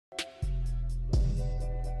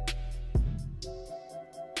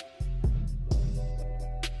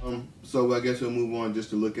So I guess we'll move on just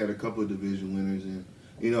to look at a couple of division winners and,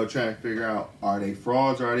 try and figure out, are they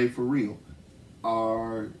frauds or are they for real?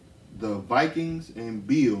 Are the Vikings and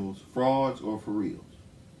Bills frauds or for reals?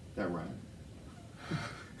 That right?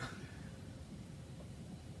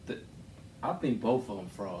 I think both of them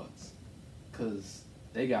frauds, cause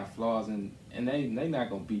they got flaws and they not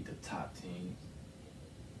gonna beat the top teams.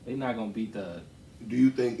 They not gonna beat the. Do you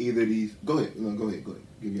think either of these? Go ahead. No, go ahead.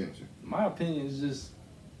 Give your answer. My opinion is just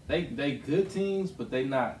they good teams, but they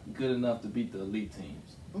not good enough to beat the elite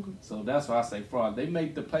teams. Okay. So that's why I say fraud. They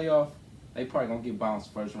make the playoff, they probably gonna get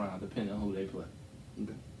bounced first round, depending on who they play.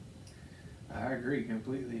 Okay. I agree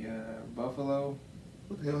completely. Buffalo.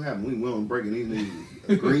 What the hell happened? We went on breaking these niggas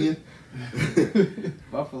agreeing.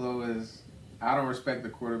 Buffalo is. I don't respect the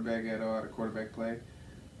quarterback at all. The quarterback play.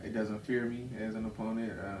 It doesn't fear me as an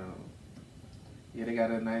opponent. Yeah, they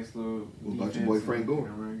got a nice little. What about your boy Frank Gore?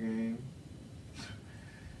 Run game.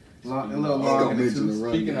 A little long in the tooth.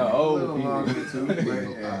 Speaking of old people, long in the tooth.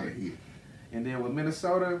 And then with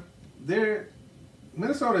Minnesota,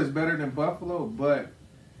 Minnesota is better than Buffalo, but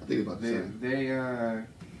I think about the same.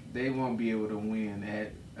 They won't be able to win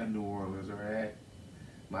at a New Orleans or at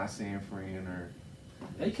my San Fran or.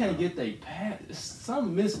 They can't get their pass.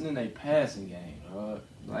 Something missing in their passing game.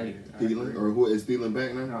 Thielen, or who is Thielen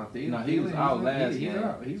back now? No, he was out last game.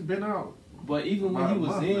 He's been out. But even when he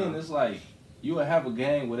was in, it's like you would have a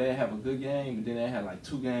game where they have a good game, and then they had like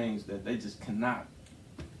 2 games that they just cannot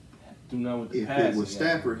do nothing with the passing. If it was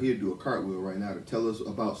Stafford, he'd do a cartwheel right now to tell us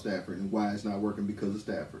about Stafford and why it's not working because of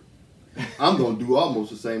Stafford. I'm going to do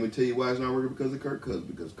almost the same and tell you why it's not working because of Kirk Cousins.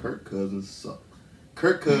 Because Kirk Cousins sucks.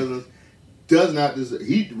 Kirk Cousins does not deserve.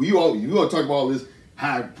 You want to talk about all this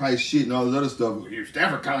high price shit and all this other stuff. Your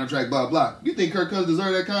Stafford contract, blah blah. You think Kirk Cousins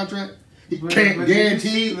deserves that contract? He can't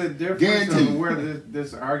guarantee. The difference of where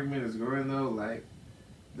this argument is going though, like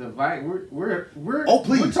the we're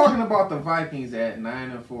talking about the Vikings at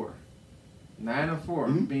 9-4,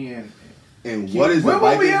 9-4 being. And what is when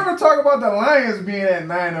will we ever talk about the Lions being at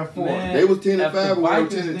 9-4? Man, they was 10-5, we were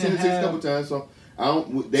 10-6 a couple times. So I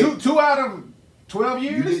don't. Two out of 12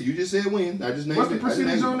 years. You just said win. I just named it. What's the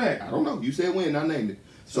percentage on that? I don't know. You said win. I named it.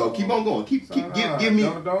 So keep on going. Give me.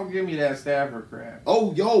 Don't give me that Stafford crap.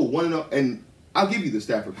 Oh, and I'll give you the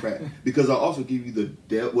Stafford crap because I'll also give you the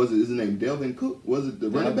is his name Delvin Cook? Was it the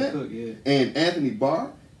running back? Cook, yeah. And Anthony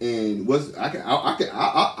Barr. And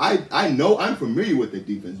I know I'm familiar with the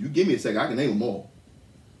defense. You give me a second, I can name them all.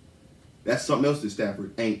 That's something else that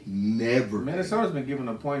Stafford ain't never. Minnesota's been giving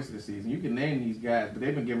up points this season. You can name these guys, but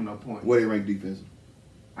they've been giving up points. What they rank defensive?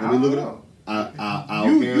 Let me look it up.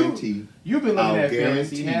 I'll guarantee. You've been looking at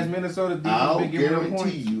fantasy. Has Minnesota defense been giving up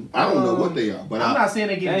points? I don't know what they are, but I'm not saying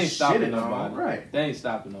they getting shit at nobody. Right. They ain't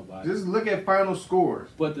stopping nobody. Just look at final scores.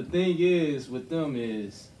 But the thing is with them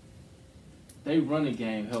is they running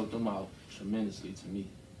game helped them out tremendously to me.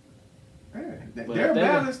 Yeah, they're a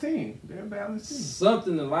balanced team. They're a balanced team.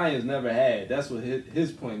 Something the Lions never had. That's what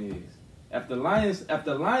his point is. If the Lions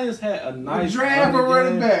had a nice draft a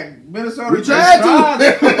running back, Minnesota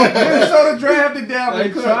drafted. Minnesota drafted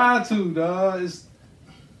Dalvin Cook. They tried to, dog.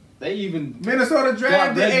 Minnesota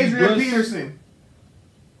drafted Adrian Peterson.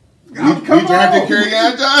 We drafted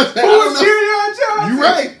Kerryon Johnson. Who was Kerryon Johnson? You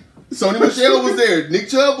right. Sony Michel was there. Nick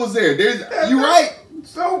Chubb was there. You right.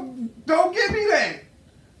 So don't give me that.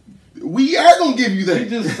 We are gonna give you that.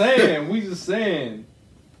 We just saying.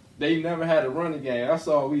 They never had a running game. That's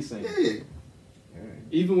all we saying. Yeah.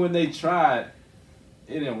 Even when they tried,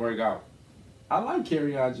 it didn't work out. I like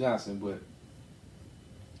Kerryon Johnson, but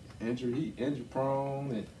injury prone,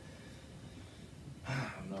 and I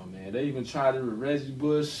don't know, man. They even tried it with Reggie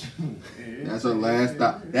Bush. That's our last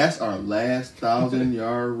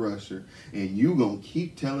 1,000-yard rusher, and you gonna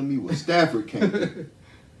keep telling me what Stafford can't do.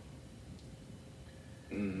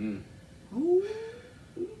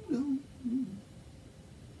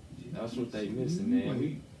 That's what they missing,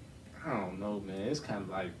 man. I don't know, man. It's kind of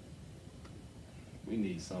like we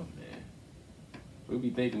need something, man. We be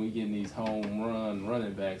thinking we getting these home run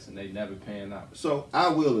running backs and they never paying out. So I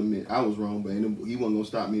will admit I was wrong, but he wasn't gonna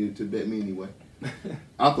stop me to bet me anyway.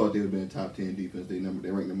 I thought they would have been a top 10 defense. They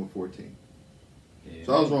ranked number 14. Yeah,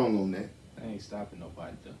 so I was wrong on that. They ain't stopping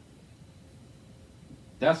nobody though.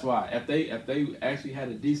 That's why if they actually had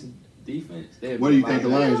a decent defense, what do you think the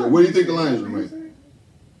Lions are? What do you think the Lions are ranked?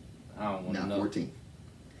 I don't want to know. 14.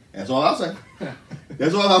 That's all I'll say.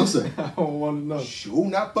 That's all I'll say. I don't want to know. Sure,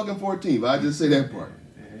 not fucking 14, but I just say that part.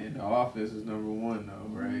 And the offense is number 1 though,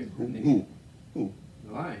 right? Who? The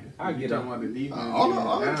The Lions. I get talking about the defense.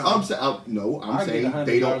 I'm saying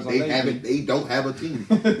they don't have a team.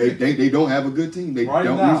 they don't have a good team. They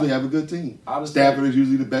don't usually have a good team. Stafford is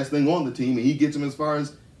usually the best thing on the team, and he gets them as far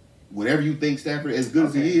as whatever you think Stafford, as good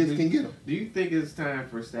as he is, can get him. Do you think it's time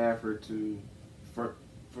for Stafford for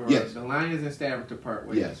yes. the Lions and Stafford to part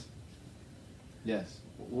ways? Yes. Yes.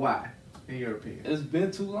 Why? In your opinion? It's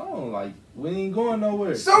been too long. Like, we ain't going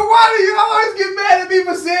nowhere. So why do you always get mad at me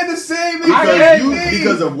for saying the same thing?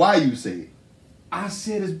 Because of why you say it. I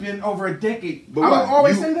said it's been over a decade. But I don't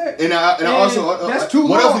always say that. And I also that's too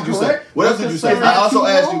what long, else did you correct? say? What else did you say? I also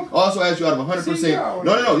asked you out of 100%.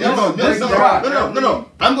 No.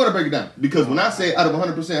 I'm going to break it down because when I say out of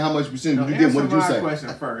 100%, how much percent you did? What did you say?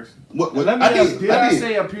 Question first. What I did. Did I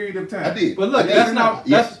say a period of time? I did. But look, that's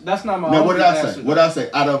not my. Now what did I say? What did I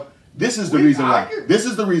say? Out of this is the reason why. This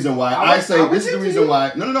is the reason why I say. This is the reason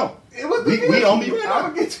why. No. We on me right now.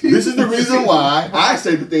 This is the reason why I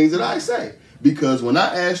say the things that I say. Because when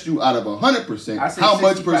I asked you out of 100%, how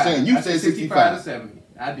much percent? You said 65 to 70.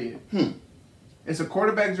 I did. It's a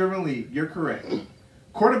quarterback-driven league. You're correct.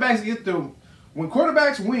 Quarterbacks get when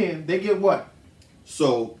quarterbacks win, they get what?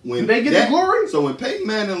 So when do they get the glory? So when Peyton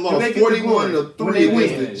Manning lost 41-3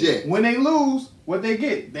 against the Jets, when they lose, what they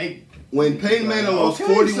get? When Peyton Manning lost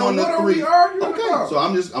 41-3. Okay, so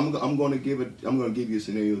I'm going to give you a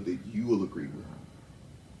scenario that you will agree with.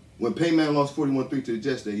 When Peyton Manning lost 41-3 to the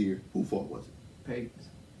Jets that year, whose fault was it? Peyton's.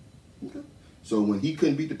 Okay. So when he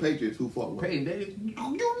couldn't beat the Patriots, whose fault was it? Peyton. You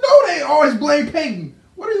know they always blame Peyton.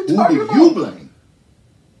 What are you talking about? Who do you blame?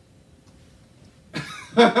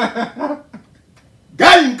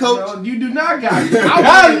 Got him, coach. No, you do not got him.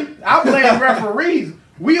 I blame referees.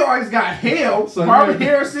 We always got held. Marvin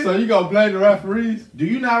Harrison. So you gonna blame the referees? Do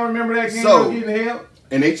you not remember that game? So, getting held?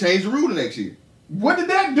 And they changed the rule the next year. What did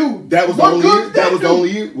that do? That was the only year. That was the only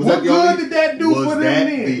year. What good did that do for them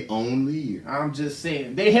then? Was that the only year? I'm just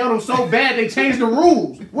saying. They held them so bad they changed the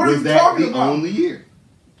rules. What are you talking about? Was that the only year?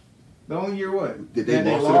 The only year what? Did they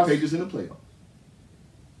lost to the Patriots in the playoffs?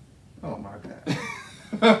 Oh my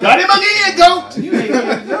God. Got him again, goat. You ain't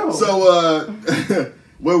getting go. So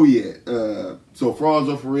where we at? So frauds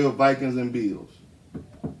are for real, Vikings and Bills.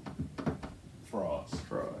 Frauds.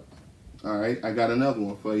 All right, I got another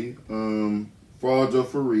one for you. Frauds are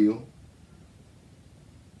for real.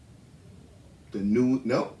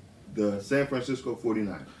 The San Francisco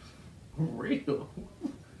 49ers. Real?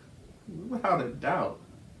 Without a doubt.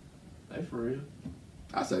 They for real.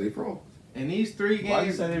 I say they frauds. In these 3 games. Why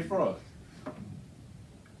you say they frauds?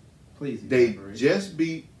 Please. They just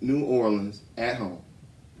beat New Orleans at home.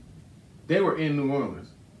 They were in New Orleans.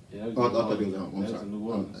 Yeah, I thought they was at home. I'm sorry. New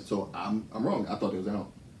Orleans. So I'm wrong. I thought they was at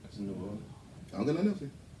home. It's New Orleans. I'm gonna know.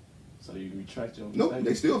 So you retract your nope,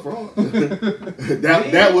 they still fraud.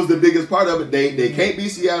 that was the biggest part of it. They can't beat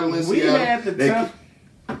Seattle in Seattle.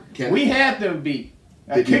 We had them beat.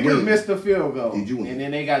 A kicker missed the field goal. Did you win? And then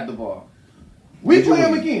they got the ball. We play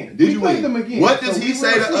them again. We play them again. What does he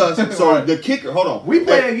say to us? So the kicker, hold on. We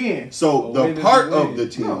play again. So the part of the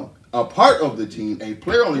team, a player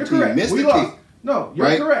on the team missed the kick. No,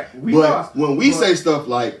 you're correct. We lost. When we say stuff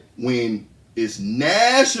like when it's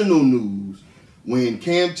national news, when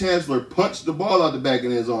Cam Chancellor punched the ball out the back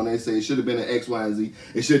of his zone, they say it should have been an X, Y, and Z.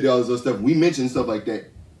 It should have done all this other stuff. We mention stuff like that.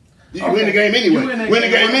 You win the game anyway. Win the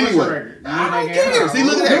game anyway. I don't care. See,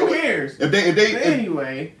 look at that. Who cares?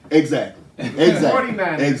 Anyway. Exactly. The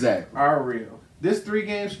 49ers are real. This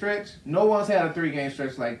 3-game stretch, no one's had a 3-game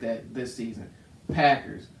stretch like that this season.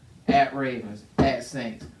 Packers, at Ravens, at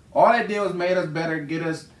Saints. All that did was made us better, get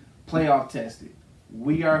us playoff tested.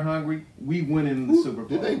 We are hungry. We win in the Super Bowl.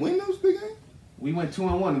 Did they win those 3 games? We went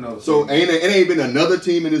 2-1 in those. So it ain't been another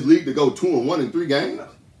team in this league to go 2-1 in 3 games?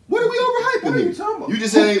 What are we overhyping here? What are you talking about? You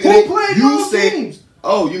just said who played those teams?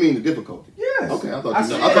 Oh, you mean the difficulty? Yes. Okay, I thought I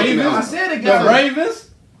said it got the Ravens.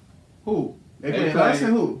 Who? They played us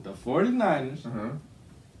and who? The 49ers.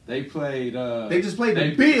 They played. They just played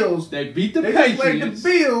the Bills. They beat the Patriots. They played the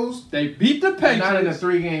Bills. They beat the Patriots. Not in a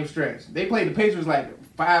 3-game stretch. They played the Patriots like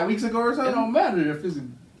 5 weeks ago or something. It don't matter if it's.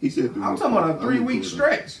 He said. I'm talking about a 3-week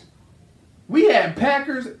stretch. We had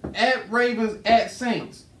Packers at Ravens at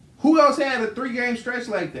Saints. Who else had a 3-game stretch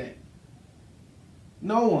like that?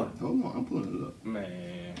 No one. Hold on, I'm pulling it up.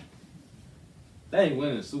 Man, they ain't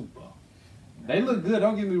winning the Super Bowl. They look good.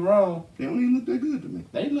 Don't get me wrong. They don't even look that good to me.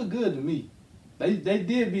 They look good to me. They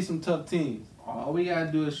did beat some tough teams. All we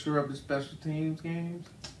gotta do is shore up the special teams games,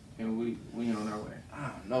 and we on our way. I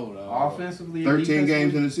don't know though. Offensively, 13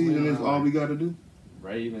 games in the season is all we gotta do.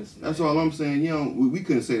 Ravens. That's all I'm saying. You know, we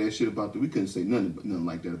couldn't say that shit about we couldn't say nothing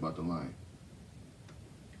like that about the Lions.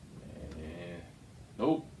 Man,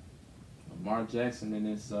 nope. Lamar Jackson and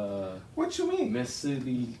his what you mean?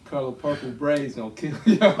 Mississippi color purple braids gonna kill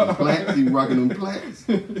y'all. Plants, he rocking them plants.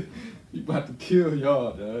 He about to kill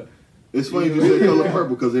y'all, dog. It's funny you said color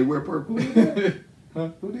purple because they wear purple. Who did that? Huh?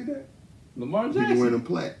 Who did that? Lamar He Jackson. can wear them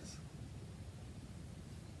plants.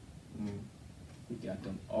 We got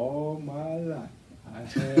them all my life. I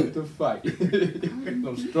had to fight.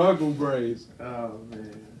 Them struggle braids. Oh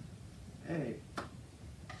man. Hey.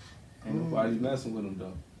 Ain't nobody messing with them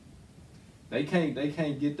though. They can't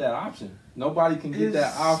get that option. Nobody can get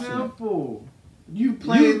that option. Simple. You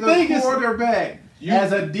play the quarterback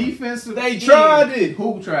as a defensive. They tried it.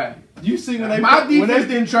 Who tried it? You see when they my defense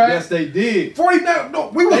didn't try it. Yes, they did. 49. No,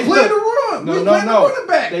 we were playing the run. No, we were playing the running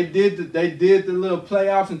back. They did the little play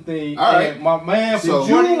option thing. All right. And my man So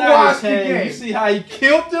from 49ers game. came. You see how he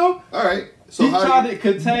killed them? All right. So he tried to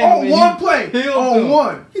contain on them. one play. On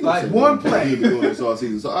one. Like one play. He's been doing this all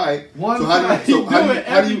season. So all right. One so how play. do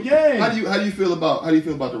you, How do you feel about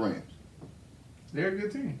the Rams? They're a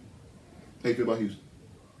good team. How you feel about Houston?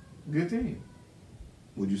 Good team.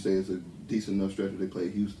 Would you say it's a decent enough stretch where they play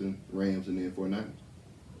Houston, Rams, and then 49ers?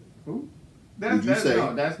 Who? Would you say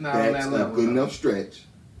that's not on that level. A good enough stretch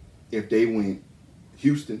if they went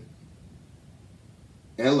Houston,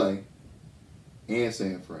 LA, and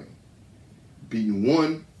San Fran, beating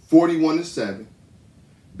one 41-7,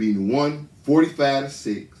 beating one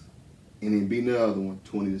 45-6, and then beating the other one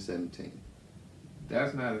 20-17.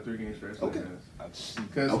 That's not a 3-game stretch. Okay.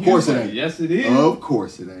 Of course it ain't. Yes, it is. Of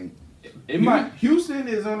course it ain't. It might. Houston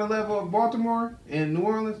is on the level of Baltimore and New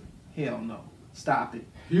Orleans. Hell no. Stop it.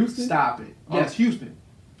 Houston? Stop it. Yes, Houston.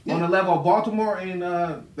 Yeah. On the level of Baltimore and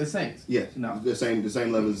the Saints. Yes. No. The same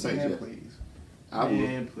level as the Saints. Man, Yes. please.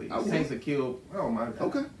 Please. Saints have killed. Oh my God.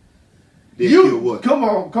 Okay. They killed what? Come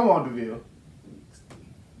on, DeVille.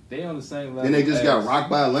 They on the same level. Then they just got rocked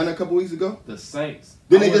by Atlanta a couple weeks ago. The Saints.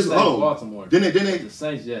 Then they just Baltimore. Then they the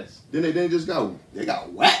Saints, yes. Then they just got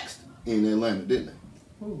waxed in Atlanta, didn't they?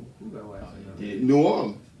 Who got waxed? New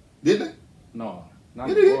Orleans, didn't they? No, not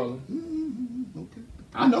New Orleans. Okay,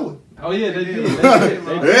 I know it. Oh yeah, they did.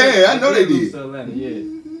 Yeah, I know they did. Atlanta,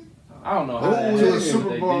 yeah. I don't know how that to a happened, Super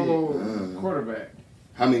but Bowl quarterback.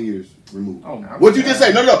 How many years removed? Oh, what'd you just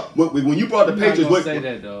say? No. When you brought the Patriots, don't say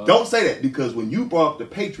that, dog. Don't say that because when you brought up the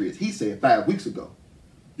Patriots, he said 5 weeks ago.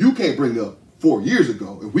 You can't bring up 4 years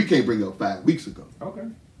ago if we can't bring up 5 weeks ago. Okay.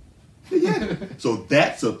 Yeah. So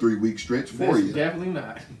that's a 3-week stretch for you. Definitely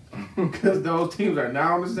not. Because those teams are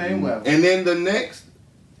now on the same level. And then the next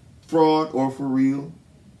fraud or for real,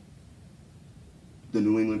 the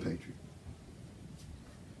New England Patriots.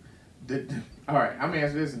 All right, I'm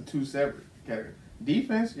answering this in 2 separate categories.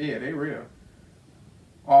 Defense, yeah, they real.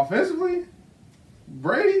 Offensively,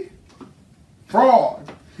 Brady,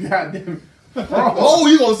 fraud. Goddamn fraud. Oh,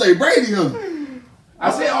 you gonna say Brady, huh?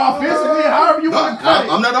 I said offensively, however you want to cut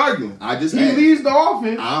it. I'm not arguing. I just he leads the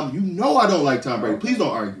offense. You know I don't like Tom Brady. Please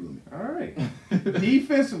don't argue with me. All right.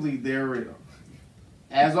 Defensively, they're real.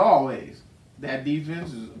 As always, that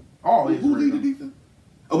defense is always Who real. lead the defense?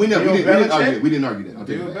 Oh, we didn't argue that. We didn't argue that. I'll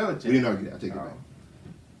take it back. Belichick. We didn't argue that. I'll take it back.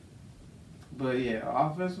 But yeah,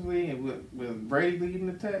 offensively, and with Brady leading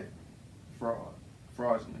the attack,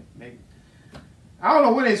 fraudulent. I don't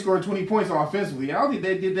know when they scored 20 points offensively. I don't think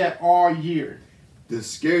they did that all year. The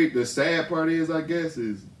sad part is, I guess,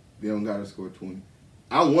 is they don't got to score 20.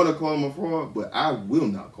 I want to call them a fraud, but I will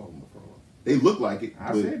not call them a fraud. They look like it.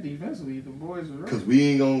 I said defensively, the boys are right. Because we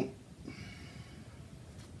ain't going to.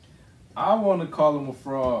 I want to call them a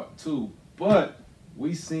fraud too, but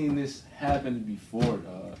we seen this happen before,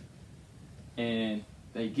 dog. And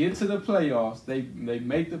they get to the playoffs, they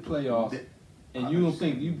make the playoffs, and you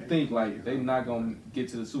think like they're not gonna get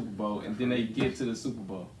to the Super Bowl, and then they get to the Super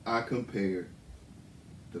Bowl. I compare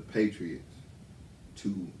the Patriots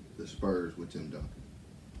to the Spurs with Tim Duncan.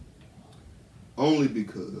 Only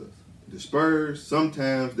because the Spurs,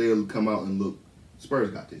 sometimes they'll come out and look,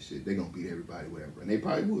 Spurs got this shit. They're going to beat everybody, whatever. And they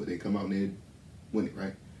probably would. They come out and they'd win it,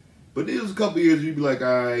 right? But there was a couple years you'd be like,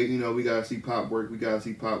 all right, we got to see Pop work. We got to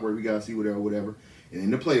see Pop work. We got to see whatever. And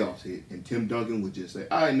then the playoffs hit. And Tim Duncan would just say,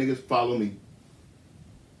 all right, niggas, follow me.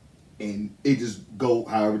 And it just go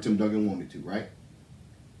however Tim Duncan wanted to, right?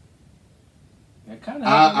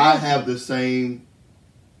 I have the same,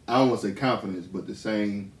 I don't want to say confidence, but the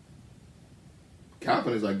same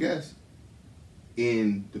confidence, I guess,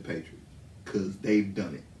 in the Patriots. Because they've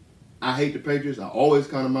done it. I hate the Patriots. I always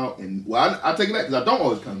count them out. And, well, I take it back because I don't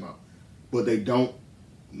always count them out. But they don't,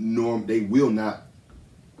 they will not.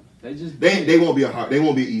 They won't be they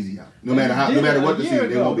won't be easy out. No matter what the season,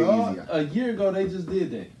 they won't be easy out. A year ago, they just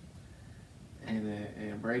did that.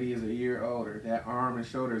 And Brady is a year older. That arm and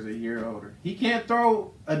shoulder is a year older. He can't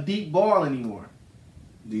throw a deep ball anymore.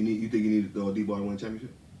 You think you need to throw a deep ball to win a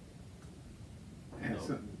championship?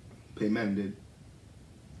 No. Peyton Manning did.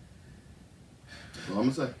 That's all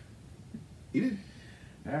I'm gonna say. He did.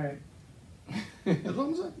 All right. That's all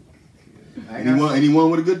I'm gonna say. And he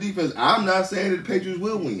won with a good defense. I'm not saying that the Patriots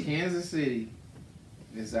will win. Kansas City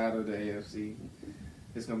is out of the AFC.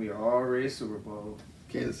 It's gonna be an all-red Super Bowl.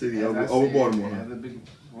 Kansas City over Baltimore.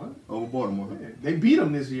 What? Over Baltimore. Yeah. They beat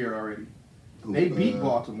them this year already. They beat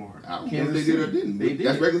Baltimore. I don't know if they did or didn't. They did.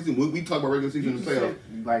 That's regular season. We talk about regular season in the playoffs.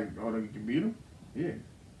 They beat them? Yeah.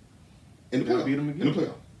 In the playoffs. Beat them again. In the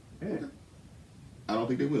playoffs. Yeah. Okay. I don't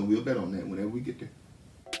think they will. We'll bet on that whenever we get there.